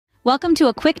Welcome to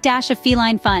a quick dash of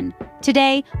feline fun.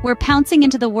 Today, we're pouncing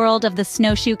into the world of the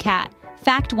snowshoe cat.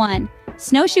 Fact 1.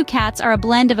 Snowshoe cats are a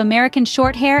blend of American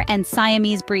Shorthair and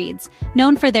Siamese breeds,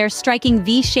 known for their striking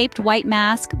V-shaped white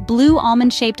mask, blue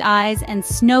almond-shaped eyes, and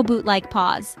snow boot-like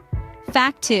paws.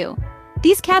 Fact 2.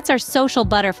 These cats are social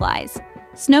butterflies.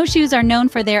 Snowshoes are known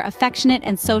for their affectionate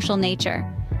and social nature.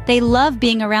 They love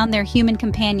being around their human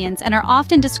companions and are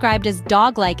often described as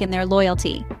dog-like in their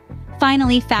loyalty.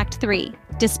 Finally, fact 3.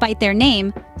 Despite their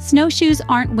name, snowshoes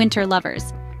aren't winter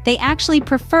lovers. They actually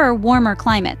prefer warmer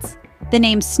climates. The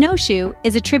name snowshoe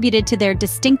is attributed to their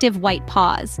distinctive white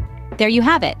paws. There you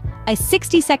have it, a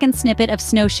 60-second snippet of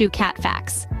snowshoe cat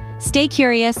facts. Stay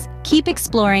curious, keep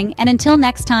exploring, and until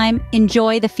next time,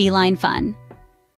 enjoy the feline fun.